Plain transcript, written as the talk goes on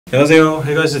안녕하세요.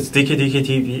 Hey guys, it's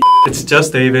DKDKTV. It's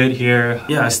just David here.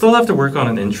 Yeah, I still have to work on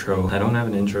an intro. I don't have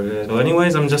an intro yet. So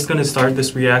anyways, I'm just gonna start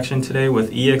this reaction today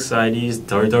with EXID's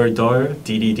덜덜덜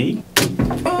DDD.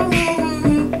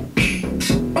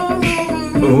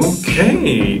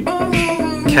 Okay.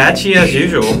 Catchy as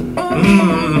usual.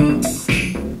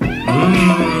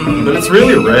 But it's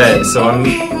really red, so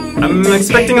I'm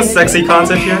expecting a sexy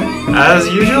concept here, as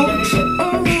usual.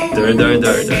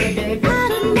 덜덜덜덜.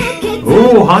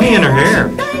 Ooh, honey in her hair.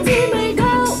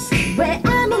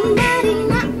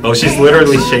 Oh, she's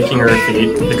literally shaking her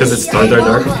feet because it's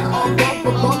덜덜덜.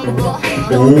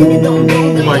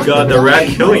 Oh my god, the rat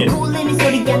killing it.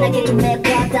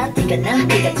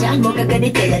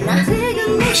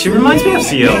 She reminds me of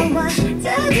CL.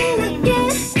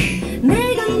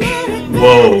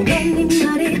 Whoa.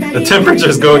 The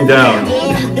temperature's going down.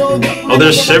 Oh,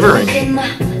 they're shivering.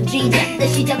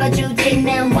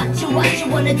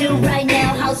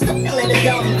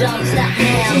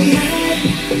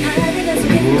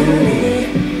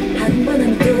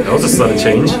 That was a sudden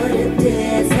change.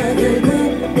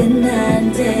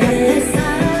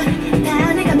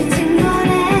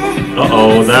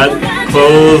 Uh-oh, that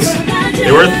clothes,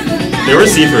 they were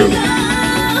see-through.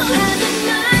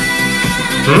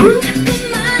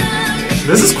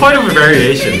 This is quite a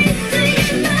variation.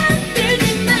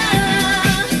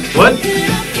 What?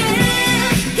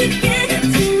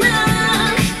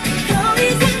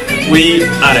 We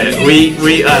are it.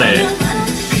 We are it.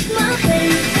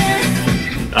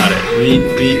 Are it.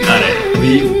 We are it.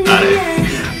 We are it.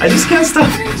 I just can't stop.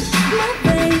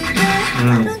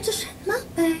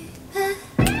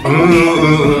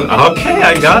 Okay,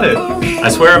 I got it. I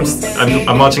swear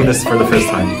I'm watching this for the first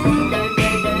time.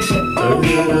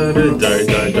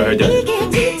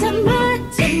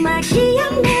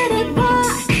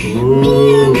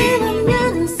 Ooh.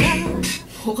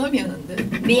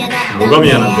 뭐가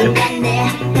미안한데?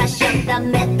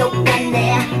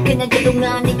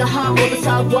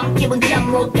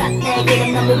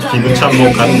 기분 참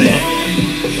못 갔네.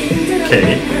 오케이.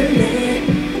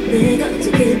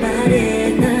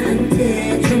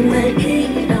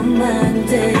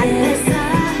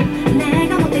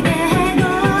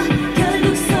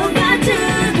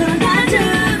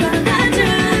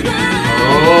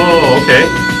 오, 오케이.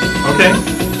 오케이.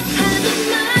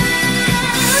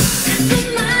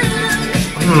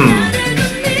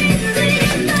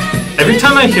 Every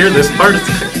time I hear this part, it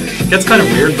gets kind of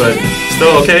weird, but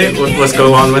still okay. Let's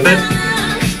go on with it.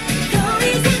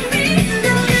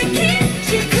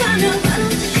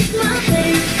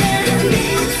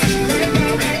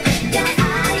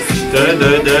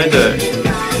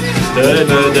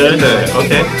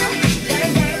 Okay.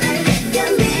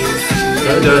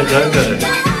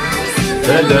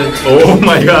 Oh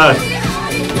my god.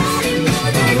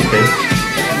 Okay.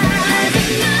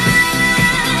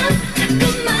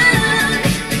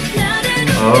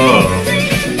 Oh.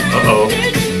 Uh-oh.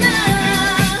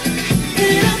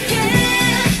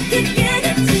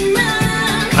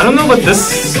 I don't know what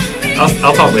this...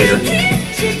 I'll talk later.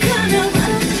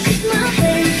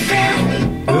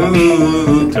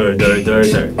 Ooh,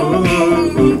 덜덜덜덜.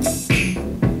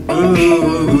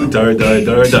 Ooh,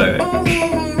 덜덜덜덜.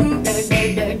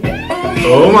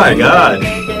 Oh my god.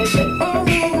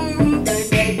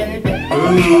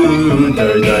 Ooh,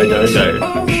 덜덜덜덜.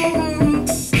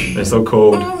 They're so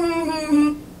cold.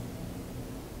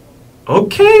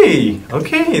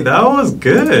 Okay, that was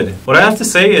good. What I have to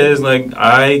say is, like,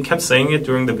 I kept saying it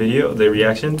during the video, the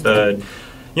reaction, but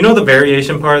you know the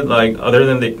variation part, like, other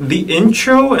than the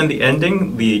intro and the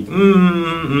ending, the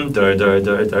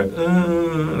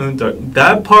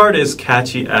that part is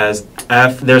catchy as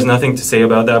F. There's nothing to say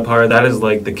about that part. That is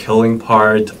like the killing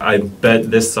part. I bet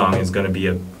this song is gonna be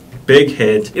a big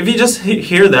hit. If you just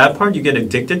hear that part, you get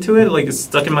addicted to it. Like, it's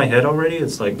stuck in my head already.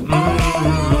 It's like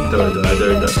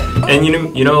and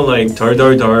you know like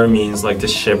덜덜덜 means like to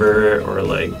shiver or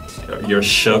like you're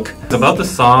shook. About the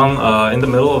song, in the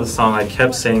middle of the song, I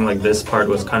kept saying like this part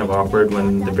was kind of awkward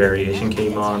when the variation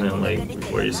came on and like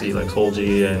where you see like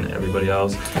Solji and everybody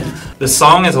else. The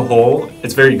song as a whole,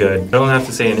 it's very good. I don't have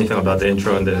to say anything about the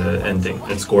intro and the ending.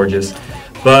 It's gorgeous.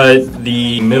 But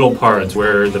the middle parts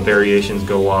where the variations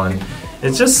go on,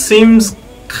 it just seems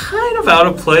kind of out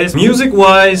of place.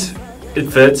 Music-wise, it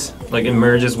fits, like it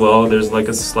merges well. There's like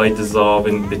a slight dissolve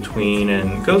in between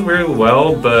and it goes very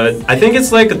well, but I think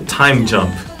it's like a time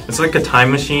jump. It's like a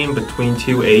time machine between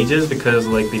two ages because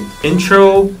like the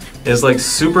intro is like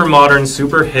super modern,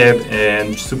 super hip,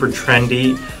 and super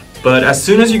trendy. But as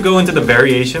soon as you go into the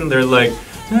variation, they're like,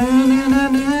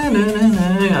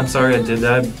 I'm sorry I did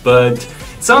that, but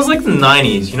It sounds like the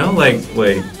 90s, you know? Like,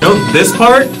 wait. You know, this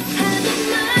part?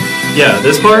 Yeah,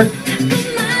 this part?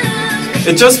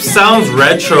 It just sounds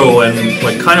retro and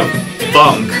like kind of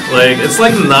funk. Like, it's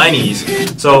like the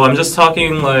 90s. So I'm just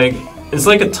talking like, it's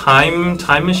like a time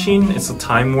machine. It's a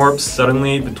time warp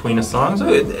suddenly between a song. So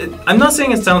I'm not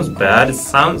saying it sounds bad. It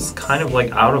sounds kind of like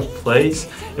out of place.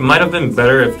 It might have been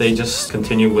better if they just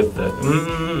continue with the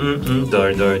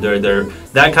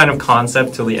that kind of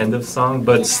concept till the end of the song.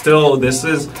 But still, this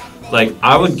is like,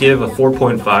 I would give a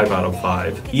 4.5 out of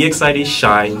 5. EXID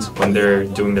shines when they're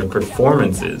doing their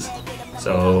performances.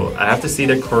 So I have to see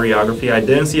the choreography. I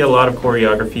didn't see a lot of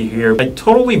choreography here. I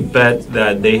totally bet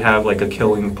that they have like a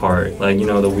killing part, like, you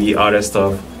know, the wee otta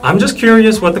stuff. I'm just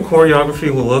curious what the choreography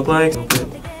will look like.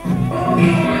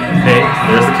 Hey,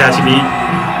 there's the catchy beat.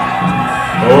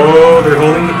 Oh, they're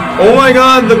holding the, oh my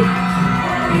god,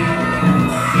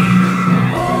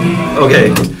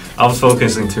 okay, I was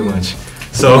focusing too much.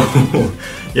 So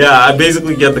yeah, I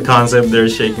basically get the concept. They're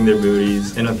shaking their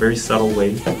booties in a very subtle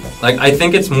way. Like, I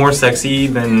think it's more sexy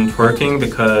than twerking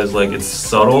because like it's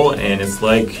subtle and it's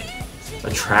like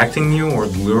attracting you or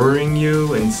luring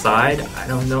you inside. I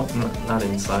don't know, not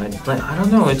inside. Like, I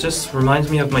don't know, it just reminds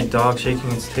me of my dog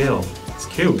shaking its tail. It's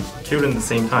cute at the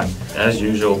same time. As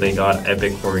usual, they got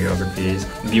epic choreographies,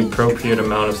 the appropriate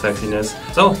amount of sexiness.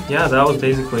 So yeah, that was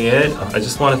basically it. I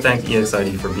just want to thank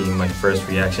EXID for being my first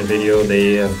reaction video.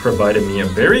 They have provided me a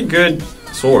very good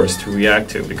source to react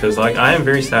to because like I am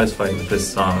very satisfied with this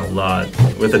song a lot.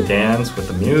 With the dance, with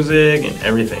the music, and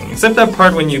everything. Except that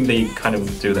part when they kind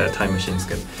of do that time machine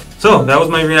skip. So that was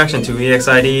my reaction to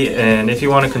EXID, and if you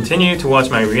want to continue to watch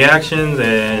my reactions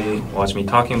and watch me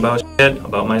talking about shit,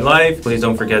 about my life, please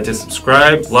don't forget to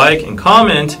subscribe, like, and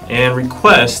comment, and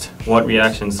request what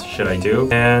reactions should I do.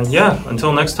 And yeah,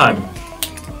 until next time,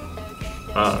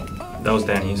 that was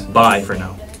Danny's. Bye for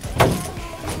now.